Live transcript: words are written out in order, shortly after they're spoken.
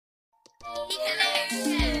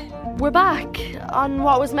We're back on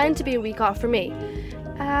what was meant to be a week off for me.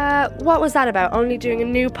 What was that about? Only doing a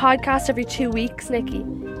new podcast every 2 weeks, Nikki?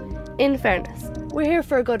 In fairness, we're here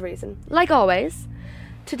for a good reason. Like always,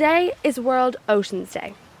 today is World Oceans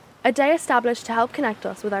Day, a day established to help connect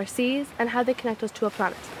us with our seas and how they connect us to a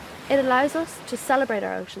planet. It allows us to celebrate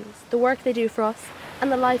our oceans, the work they do for us,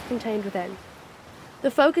 and the life contained within. The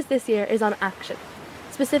focus this year is on action,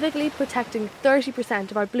 specifically protecting 30%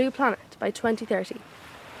 of our blue planet by 2030.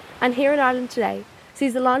 And here in Ireland today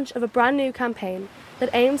sees the launch of a brand new campaign that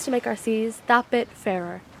aims to make our seas that bit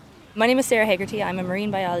fairer. My name is Sarah Hegarty. I'm a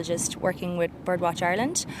marine biologist working with Birdwatch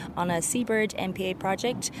Ireland on a seabird MPA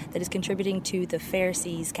project that is contributing to the Fair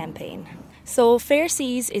Seas campaign. So Fair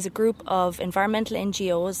Seas is a group of environmental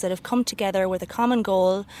NGOs that have come together with a common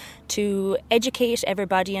goal to educate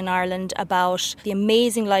everybody in Ireland about the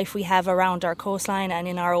amazing life we have around our coastline and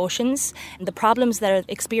in our oceans, and the problems that are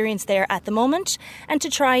experienced there at the moment, and to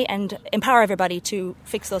try and empower everybody to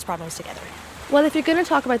fix those problems together. Well, if you're going to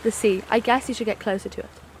talk about the sea, I guess you should get closer to it.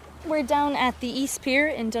 We're down at the East Pier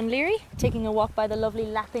in Dunleary, taking a walk by the lovely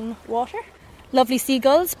lapping water. Lovely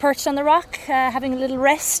seagulls perched on the rock, having a little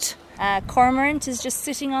rest. Cormorant is just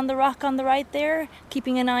sitting on the rock on the right there,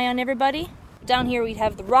 keeping an eye on everybody. Down here we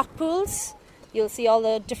have the rock pools. You'll see all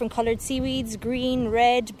the different coloured seaweeds, green,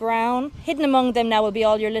 red, brown. Hidden among them now will be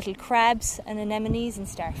all your little crabs and anemones and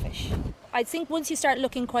starfish. I think once you start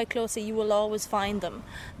looking quite closely, you will always find them.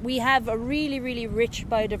 We have a really, really rich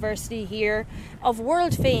biodiversity here, of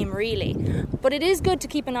world fame really. But it is good to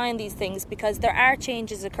keep an eye on these things because there are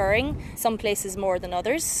changes occurring, some places more than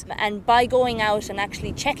others. And by going out and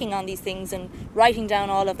actually checking on these things and writing down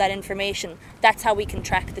all of that information, that's how we can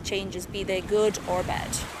track the changes, be they good or bad.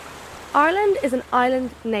 Ireland is an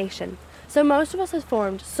island nation, so most of us have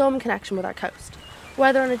formed some connection with our coast,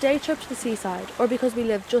 whether on a day trip to the seaside or because we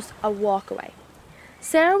live just a walk away.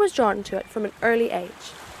 Sarah was drawn to it from an early age.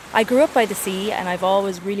 I grew up by the sea and I've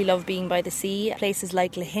always really loved being by the sea. Places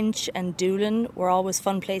like Lahinch and Doolin were always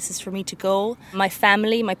fun places for me to go. My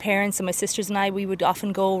family, my parents and my sisters and I, we would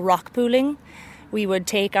often go rock pooling. We would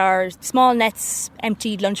take our small nets,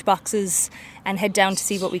 emptied lunch boxes and head down to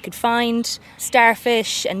see what we could find.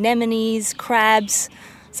 Starfish, anemones, crabs.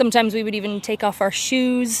 Sometimes we would even take off our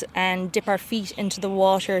shoes and dip our feet into the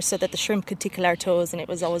water so that the shrimp could tickle our toes, and it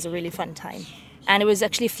was always a really fun time. And it was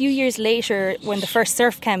actually a few years later when the first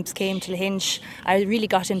surf camps came to Lahinch, I really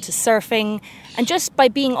got into surfing. And just by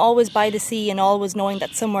being always by the sea and always knowing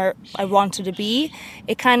that somewhere I wanted to be,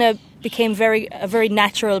 it kind of became a very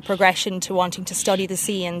natural progression to wanting to study the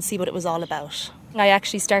sea and see what it was all about. I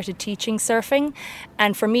actually started teaching surfing,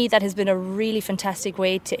 and for me that has been a really fantastic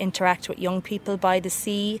way to interact with young people by the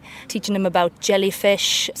sea, teaching them about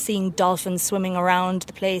jellyfish, seeing dolphins swimming around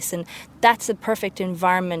the place, and that's a perfect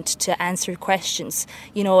environment to answer questions,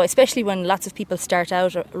 you know, especially when lots of people start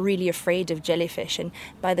out really afraid of jellyfish, and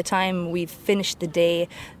by the time we've finished the day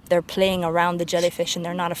they're playing around the jellyfish and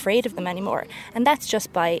they're not afraid of them anymore. And that's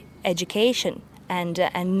just by education and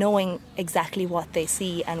knowing exactly what they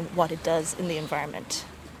see and what it does in the environment.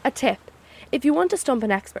 A tip: if you want to stump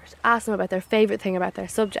an expert, ask them about their favourite thing about their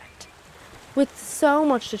subject. With so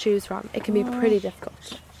much to choose from, it can be pretty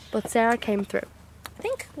difficult. But Sarah came through. I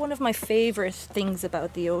think one of my favourite things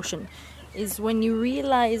about the ocean is when you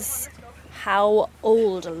realise how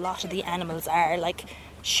old a lot of the animals are. Like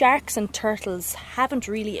sharks and turtles haven't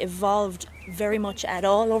really evolved very much at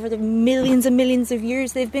all over the millions and millions of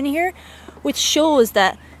years they've been here, which shows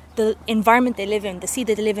that the environment they live in, the sea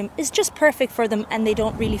that they live in, is just perfect for them and they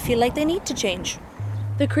don't really feel like they need to change.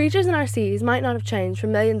 The creatures in our seas might not have changed for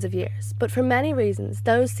millions of years, but for many reasons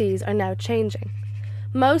those seas are now changing,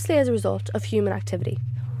 mostly as a result of human activity.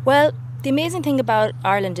 Well, the amazing thing about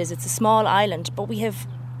Ireland is it's a small island, but we have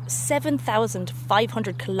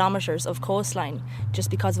 7,500 kilometres of coastline just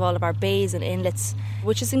because of all of our bays and inlets,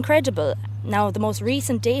 which is incredible. Now, the most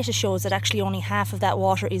recent data shows that actually only half of that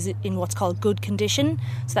water is in what's called good condition.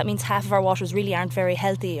 So that means half of our waters really aren't very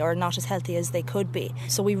healthy or not as healthy as they could be.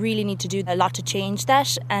 So we really need to do a lot to change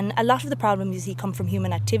that. And a lot of the problems you see come from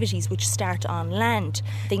human activities which start on land.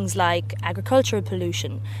 Things like agricultural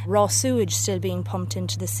pollution, raw sewage still being pumped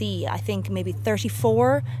into the sea. I think maybe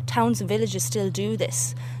 34 towns and villages still do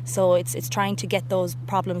this. So it's trying to get those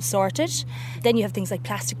problems sorted. Then you have things like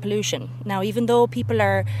plastic pollution. Now, even though people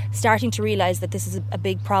are starting to realise that this is a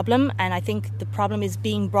big problem, and I think the problem is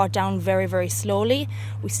being brought down very, very slowly,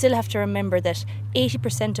 we still have to remember that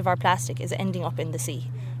 80% of our plastic is ending up in the sea,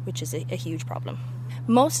 which is a huge problem.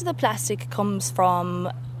 Most of the plastic comes from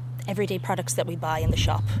everyday products that we buy in the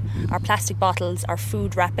shop, our plastic bottles, our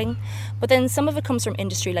food wrapping. But then some of it comes from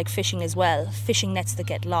industry like fishing as well, fishing nets that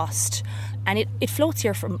get lost. And it floats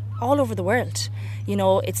here from all over the world. You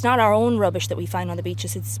know, it's not our own rubbish that we find on the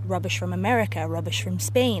beaches, it's rubbish from America, rubbish from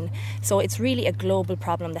Spain. So it's really a global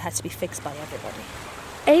problem that has to be fixed by everybody.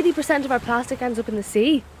 80% of our plastic ends up in the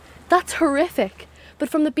sea. That's horrific. But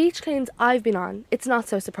from the beach cleans I've been on, it's not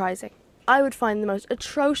so surprising. I would find the most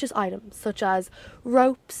atrocious items such as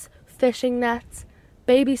ropes, fishing nets,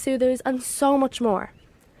 baby soothers and so much more.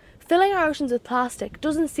 Filling our oceans with plastic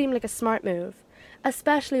doesn't seem like a smart move,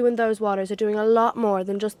 especially when those waters are doing a lot more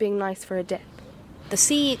than just being nice for a dip. The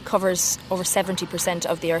sea covers over 70%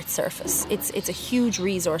 of the Earth's surface. It's a huge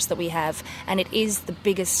resource that we have, and it is the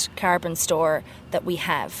biggest carbon store that we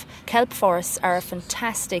have. Kelp forests are a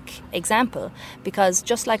fantastic example because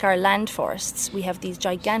just like our land forests, we have these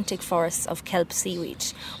gigantic forests of kelp seaweed,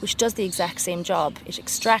 which does the exact same job. It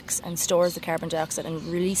extracts and stores the carbon dioxide and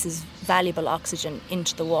releases valuable oxygen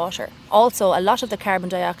into the water. Also, a lot of the carbon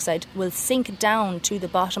dioxide will sink down to the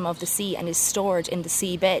bottom of the sea and is stored in the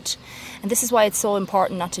seabed. And this is why it's so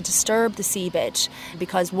important not to disturb the seabed,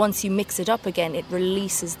 because once you mix it up again, it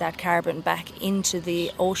releases that carbon back into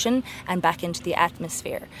the ocean and back into the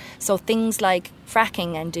atmosphere. So things like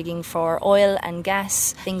fracking and digging for oil and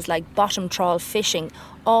gas, things like bottom trawl fishing,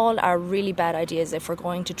 all are really bad ideas if we're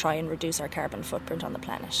going to try and reduce our carbon footprint on the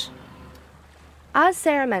planet. As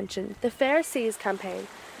Sarah mentioned, the Fair Seas campaign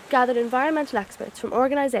gathered environmental experts from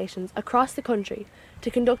organisations across the country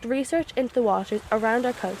to conduct research into the waters around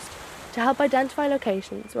our coast to help identify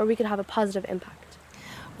locations where we could have a positive impact.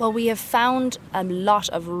 Well, we have found a lot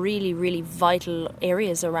of really, really vital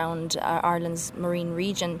areas around Ireland's marine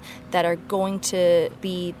region that are going to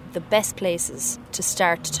be the best places to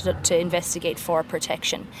start to investigate for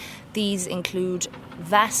protection. These include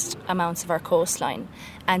vast amounts of our coastline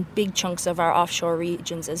and big chunks of our offshore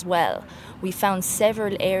regions as well. We found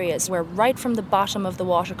several areas where right from the bottom of the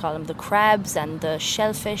water column, the crabs and the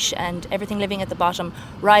shellfish and everything living at the bottom,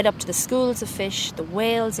 right up to the schools of fish, the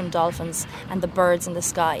whales and dolphins and the birds in the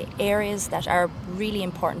sky, areas that are really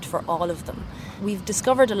important for all of them. We've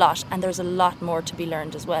discovered a lot, and there's a lot more to be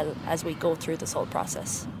learned as well as we go through this whole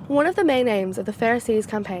process. One of the main aims of the Fair Seas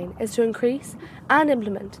campaign is to increase and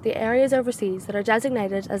implement the areas overseas that are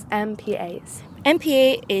designated as MPAs.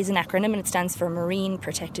 MPA is an acronym and it stands for Marine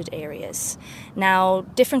Protected Areas. Now,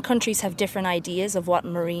 different countries have different ideas of what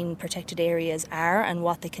marine protected areas are and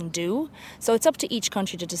what they can do. So it's up to each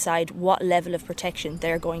country to decide what level of protection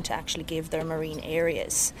they're going to actually give their marine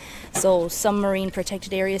areas. So some marine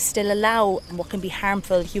protected areas still allow what can be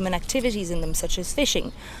harmful human activities in them, such as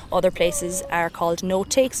fishing. Other places are called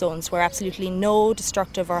no-take zones, where absolutely no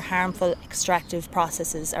destructive or harmful extractive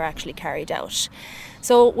processes are actually carried out.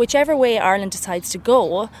 So whichever way Ireland decides to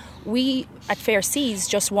go, we at Fair Seas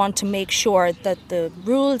just want to make sure that the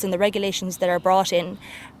rules and the regulations that are brought in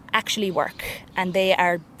actually work and they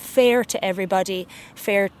are fair to everybody,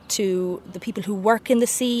 fair to the people who work in the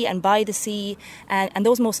sea and by the sea, and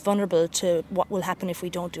those most vulnerable to what will happen if we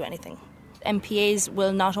don't do anything. MPAs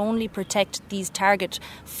will not only protect these target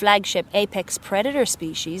flagship apex predator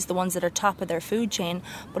species, the ones that are top of their food chain,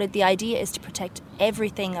 but the idea is to protect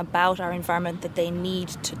everything about our environment that they need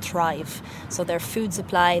to thrive. So their food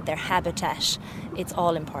supply, their habitat, it's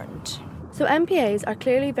all important. So MPAs are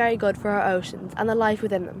clearly very good for our oceans and the life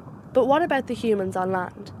within them. But what about the humans on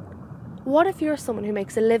land? What if you're someone who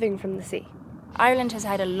makes a living from the sea? Ireland has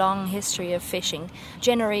had a long history of fishing.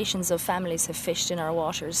 Generations of families have fished in our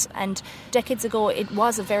waters, and decades ago it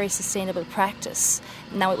was a very sustainable practice.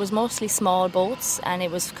 Now, it was mostly small boats and it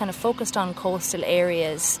was kind of focused on coastal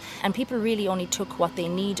areas, and people really only took what they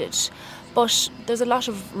needed. But there's a lot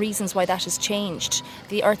of reasons why that has changed.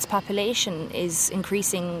 The Earth's population is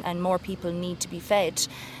increasing and more people need to be fed,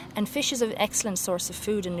 and fish is an excellent source of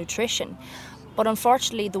food and nutrition. But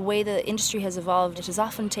unfortunately, the way the industry has evolved, it has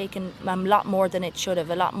often taken a lot more than it should have,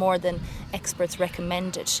 a lot more than experts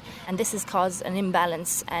recommended. And this has caused an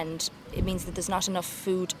imbalance, and it means that there's not enough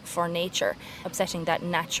food for nature, upsetting that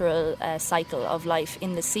natural cycle of life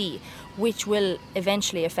in the sea, which will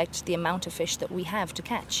eventually affect the amount of fish that we have to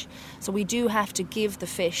catch. So we do have to give the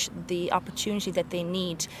fish the opportunity that they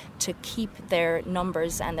need to keep their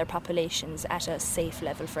numbers and their populations at a safe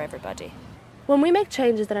level for everybody. When we make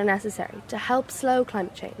changes that are necessary to help slow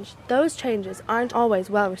climate change, those changes aren't always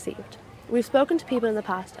well received. We've spoken to people in the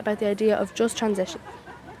past about the idea of just transition.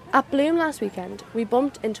 At Bloom last weekend, we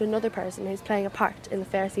bumped into another person who's playing a part in the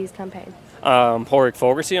Fair Seas campaign. Pádraig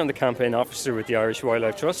Fogarty, I'm the campaign officer with the Irish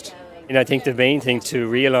Wildlife Trust. And I think the main thing to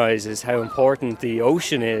realise is how important the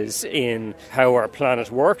ocean is in how our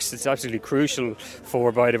planet works. It's absolutely crucial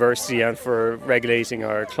for biodiversity and for regulating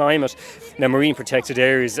our climate. Now, marine protected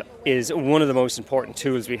areas is one of the most important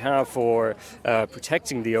tools we have for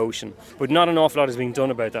protecting the ocean, but not an awful lot is being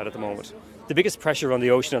done about that at the moment. The biggest pressure on the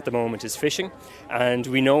ocean at the moment is fishing, and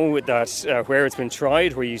we know that where it's been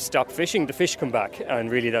tried, where you stop fishing, the fish come back,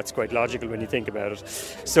 and really that's quite logical when you think about it.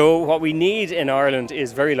 So what we need in Ireland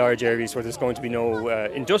is very large areas where there's going to be no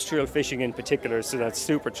industrial fishing in particular, so that's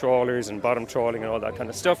super trawlers and bottom trawling and all that kind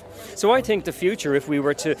of stuff. So I think the future, if we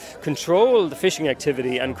were to control the fishing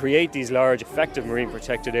activity and create these large effective marine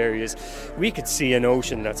protected areas, we could see an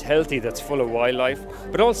ocean that's healthy, that's full of wildlife,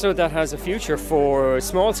 but also that has a future for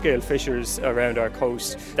small scale fishers around our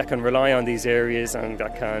coast that can rely on these areas and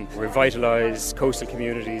that can revitalise coastal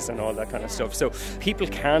communities and all that kind of stuff. So people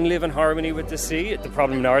can live in harmony with the sea. The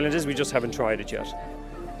problem in Ireland is we just haven't tried it yet.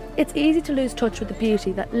 It's easy to lose touch with the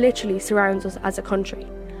beauty that literally surrounds us as a country.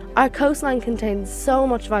 Our coastline contains so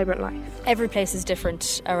much vibrant life. Every place is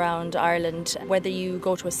different around Ireland, whether you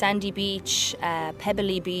go to a sandy beach, a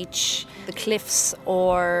pebbly beach, the cliffs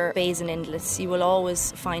or bays and inlets, you will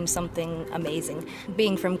always find something amazing.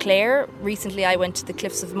 Being from Clare, recently I went to the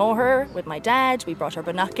cliffs of Moher with my dad. We brought our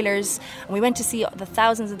binoculars and we went to see the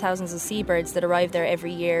thousands and thousands of seabirds that arrive there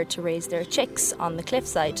every year to raise their chicks on the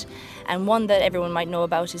cliffside. And one that everyone might know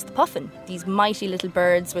about is the puffin. These mighty little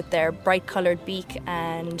birds with their bright coloured beak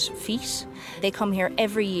and feet. They come here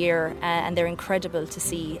every year and they're incredible to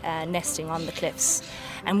see nesting on the cliffs.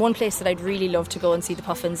 And one place that I'd really love to go and see the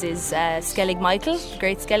puffins is Skellig Michael, the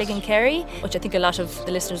Great Skellig in Kerry, which I think a lot of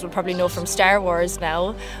the listeners will probably know from Star Wars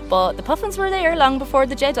now. But the puffins were there long before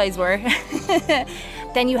the Jedis were.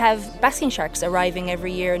 Then you have basking sharks arriving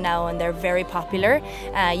every year now, and they're very popular.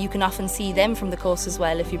 You can often see them from the coast as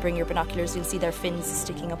well. If you bring your binoculars, you'll see their fins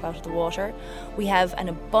sticking up out of the water. We have an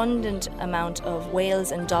abundant amount of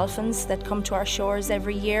whales and dolphins that come to our shores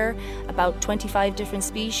every year, about 25 different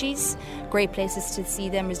species. Great places to see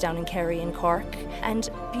them is down in Kerry and Cork. And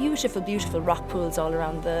beautiful, beautiful rock pools all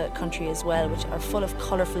around the country as well, which are full of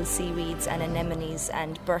colourful seaweeds and anemones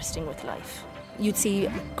and bursting with life. You'd see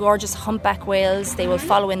gorgeous humpback whales. They will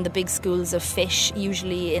follow in the big schools of fish,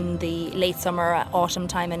 usually in the late summer, autumn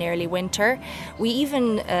time and early winter. We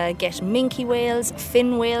even get minke whales,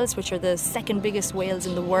 fin whales, which are the second biggest whales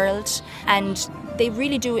in the world. And they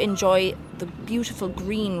really do enjoy the beautiful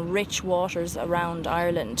green, rich waters around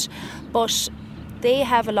Ireland. But they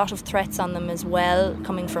have a lot of threats on them as well,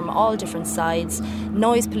 coming from all different sides.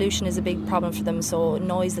 Noise pollution is a big problem for them, so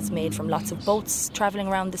noise that's made from lots of boats travelling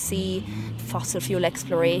around the sea, fossil fuel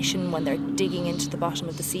exploration, when they're digging into the bottom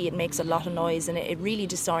of the sea, it makes a lot of noise and it really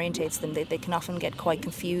disorientates them. They can often get quite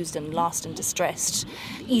confused and lost and distressed.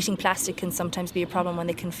 Eating plastic can sometimes be a problem when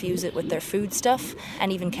they confuse it with their food stuff,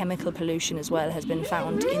 and even chemical pollution as well has been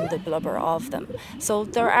found in the blubber of them. So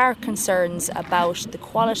there are concerns about the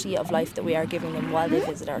quality of life that we are giving them while they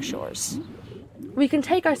visit our shores. We can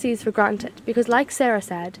take our seas for granted because, like Sarah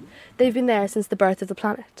said, they've been there since the birth of the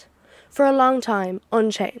planet. For a long time,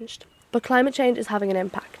 unchanged. But climate change is having an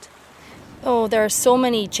impact. Oh, there are so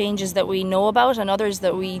many changes that we know about and others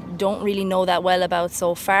that we don't really know that well about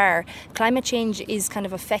so far. Climate change is kind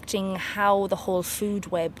of affecting how the whole food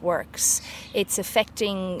web works. It's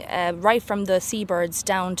affecting right from the seabirds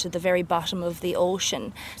down to the very bottom of the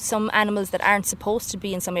ocean. Some animals that aren't supposed to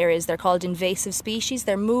be in some areas, they're called invasive species.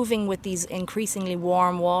 They're moving with these increasingly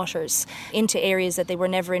warm waters into areas that they were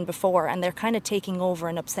never in before, and they're kind of taking over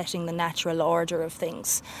and upsetting the natural order of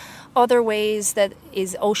things. Other ways that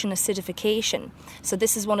is ocean acidification. So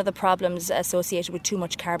this is one of the problems associated with too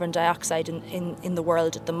much carbon dioxide in the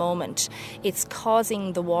world at the moment. It's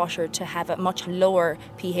causing the water to have a much lower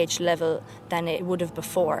pH level than it would have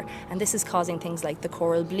before. And this is causing things like the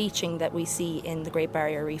coral bleaching that we see in the Great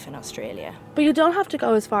Barrier Reef in Australia. But you don't have to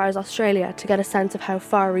go as far as Australia to get a sense of how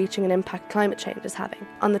far-reaching an impact climate change is having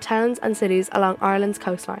on the towns and cities along Ireland's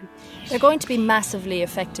coastline. They're going to be massively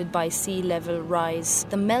affected by sea level rise.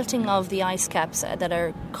 The melting of the ice caps that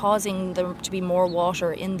are causing there to be more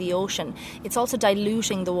water in the ocean. It's also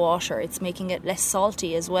diluting the water. It's making it less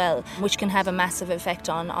salty as well, which can have a massive effect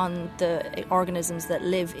on the organisms that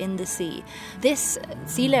live in the sea. This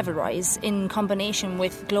sea level rise, in combination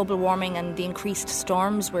with global warming and the increased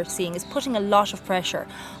storms we're seeing, is putting a lot of pressure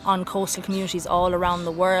on coastal communities all around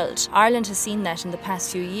the world. Ireland has seen that in the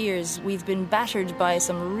past few years. We've been battered by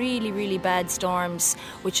some really, really bad storms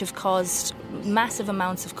which have caused massive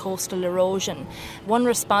amounts of coastal erosion. One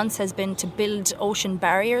response has been in to build ocean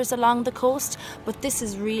barriers along the coast, but this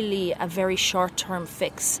is really a very short-term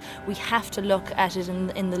fix. We have to look at it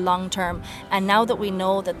in the long term, and now that we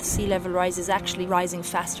know that the sea level rise is actually rising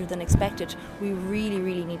faster than expected, we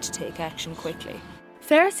really need to take action quickly.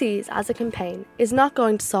 Fair Seas as a campaign is not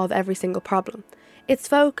going to solve every single problem. Its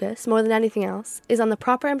focus, more than anything else, is on the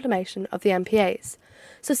proper implementation of the MPAs.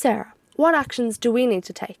 So Sarah, what actions do we need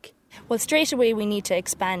to take? Well, straight away we need to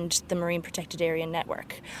expand the Marine Protected Area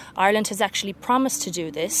Network. Ireland has actually promised to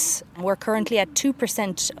do this. We're currently at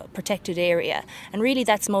 2% protected area, and really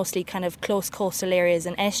that's mostly kind of close coastal areas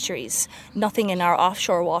and estuaries, nothing in our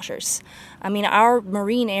offshore waters. I mean, our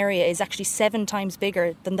marine area is actually 7 times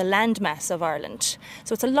bigger than the landmass of Ireland.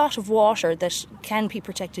 So it's a lot of water that can be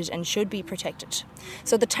protected and should be protected.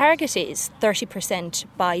 So the target is 30%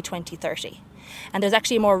 by 2030. And there's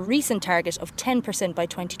actually a more recent target of 10% by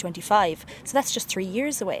 2025. So that's just 3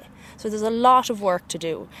 years away. So there's a lot of work to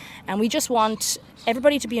do. And we just want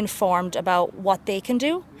everybody to be informed about what they can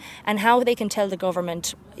do and how they can tell the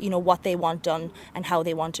government, what they want done and how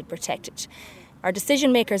they want it protected. Our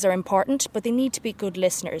decision makers are important, but they need to be good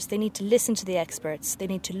listeners. They need to listen to the experts. They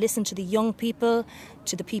need to listen to the young people,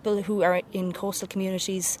 to the people who are in coastal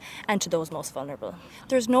communities, and to those most vulnerable.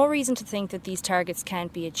 There's no reason to think that these targets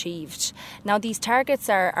can't be achieved. Now, these targets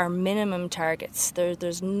are minimum targets.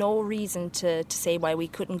 There's no reason to say why we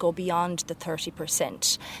couldn't go beyond the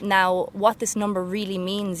 30%. Now, what this number really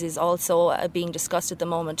means is also being discussed at the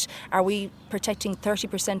moment. Are we protecting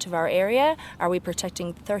 30% of our area? Are we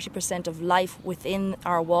protecting 30% of life within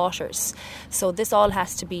our waters? So this all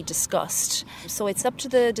has to be discussed. So it's up to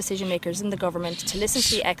the decision makers in the government to listen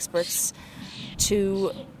to the experts,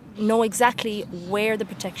 to know exactly where the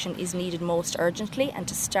protection is needed most urgently and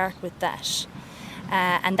to start with that.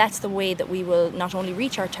 And that's the way that we will not only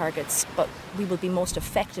reach our targets, but we will be most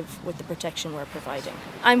effective with the protection we're providing.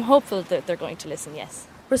 I'm hopeful that they're going to listen, yes.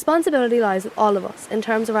 Responsibility lies with all of us in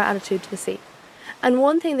terms of our attitude to the sea. And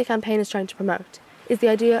one thing the campaign is trying to promote is the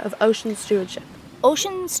idea of ocean stewardship.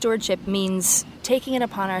 Ocean stewardship means taking it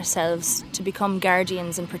upon ourselves to become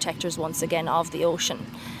guardians and protectors once again of the ocean.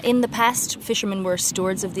 In the past, fishermen were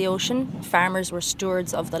stewards of the ocean, farmers were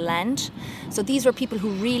stewards of the land. So these were people who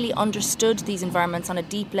really understood these environments on a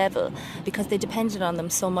deep level because they depended on them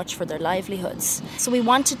so much for their livelihoods. So we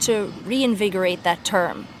wanted to reinvigorate that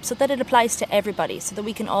term so that it applies to everybody, so that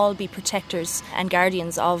we can all be protectors and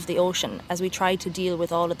guardians of the ocean as we try to deal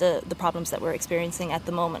with all of the problems that we're experiencing at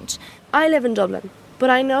the moment. I live in Dublin, but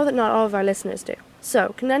I know that not all of our listeners do.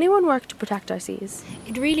 So, can anyone work to protect our seas?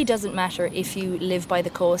 It really doesn't matter if you live by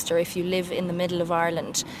the coast or if you live in the middle of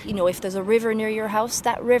Ireland. If there's a river near your house,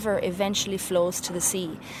 that river eventually flows to the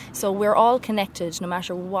sea. So we're all connected no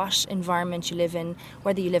matter what environment you live in,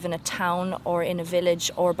 whether you live in a town or in a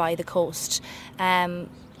village or by the coast.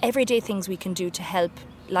 Everyday things we can do to help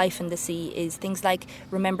life in the sea is things like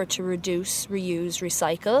remember to reduce, reuse,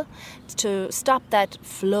 recycle, to stop that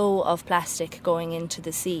flow of plastic going into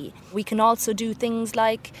the sea. We can also do things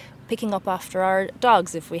like picking up after our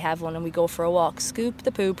dogs if we have one and we go for a walk. Scoop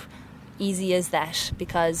the poop, easy as that,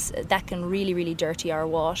 because that can really dirty our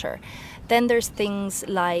water. Then there's things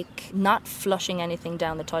like not flushing anything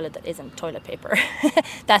down the toilet that isn't toilet paper.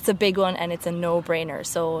 That's a big one and it's a no-brainer.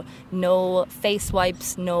 So no face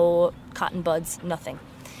wipes, no cotton buds, nothing.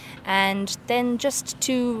 And then just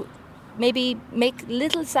to maybe make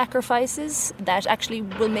little sacrifices that actually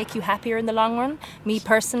will make you happier in the long run. Me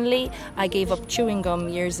personally, I gave up chewing gum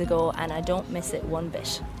years ago and I don't miss it one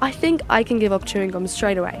bit. I think I can give up chewing gum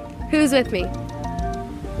straight away. Who's with me?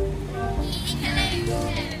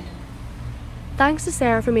 Thanks to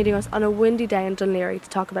Sarah for meeting us on a windy day in Dún Laoghaire to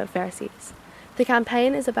talk about Fair Seas. The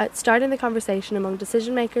campaign is about starting the conversation among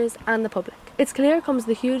decision makers and the public. Its clear comes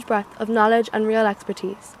the huge breadth of knowledge and real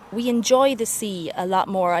expertise. We enjoy the sea a lot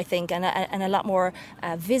more, I think, and a lot more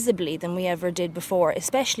visibly than we ever did before,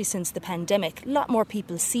 especially since the pandemic. A lot more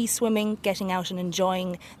people sea swimming, getting out and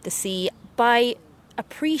enjoying the sea. By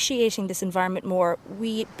appreciating this environment more,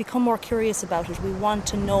 we become more curious about it. We want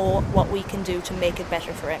to know what we can do to make it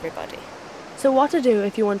better for everybody. So what to do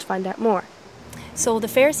if you want to find out more? So the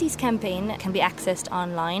Fair Seas campaign can be accessed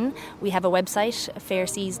online. We have a website,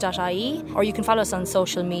 fairseas.ie, or you can follow us on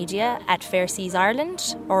social media at Fair Seas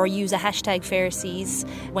Ireland, or use a hashtag Fair Seas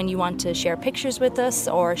when you want to share pictures with us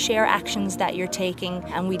or share actions that you're taking,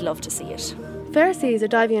 and we'd love to see it. Fair Seas are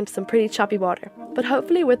diving into some pretty choppy water, but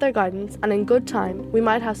hopefully with their guidance and in good time, we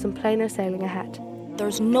might have some plainer sailing ahead.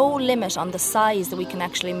 There's no limit on the size that we can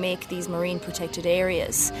actually make these marine protected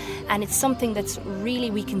areas, and it's something that's really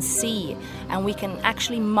we can see and we can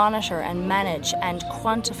actually monitor and manage and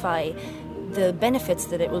quantify the benefits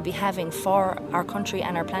that it will be having for our country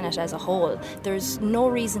and our planet as a whole. There's no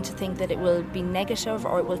reason to think that it will be negative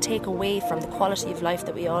or it will take away from the quality of life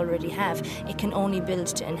that we already have. It can only build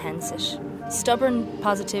to enhance it. Stubborn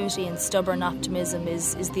positivity and stubborn optimism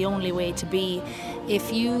is the only way to be.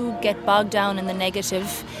 If you get bogged down in the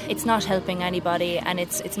negative, it's not helping anybody and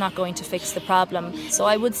it's not going to fix the problem. So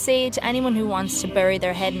I would say to anyone who wants to bury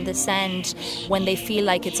their head in the sand when they feel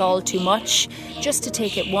like it's all too much, just to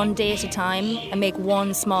take it one day at a time and make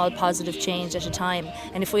one small positive change at a time.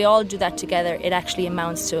 And if we all do that together, it actually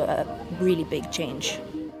amounts to a really big change.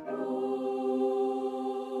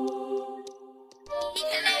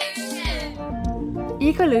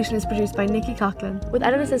 Ecolution is produced by Nikki Coughlin, with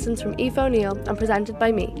edit assistance from Aoife O'Neill and presented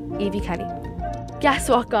by me, Evie Kenny. Guess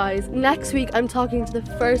what, guys? Next week I'm talking to the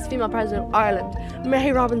first female president of Ireland,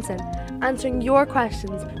 Mary Robinson, answering your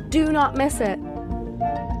questions. Do not miss it.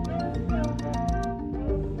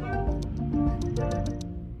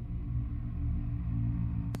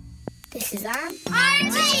 This is our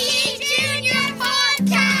RTE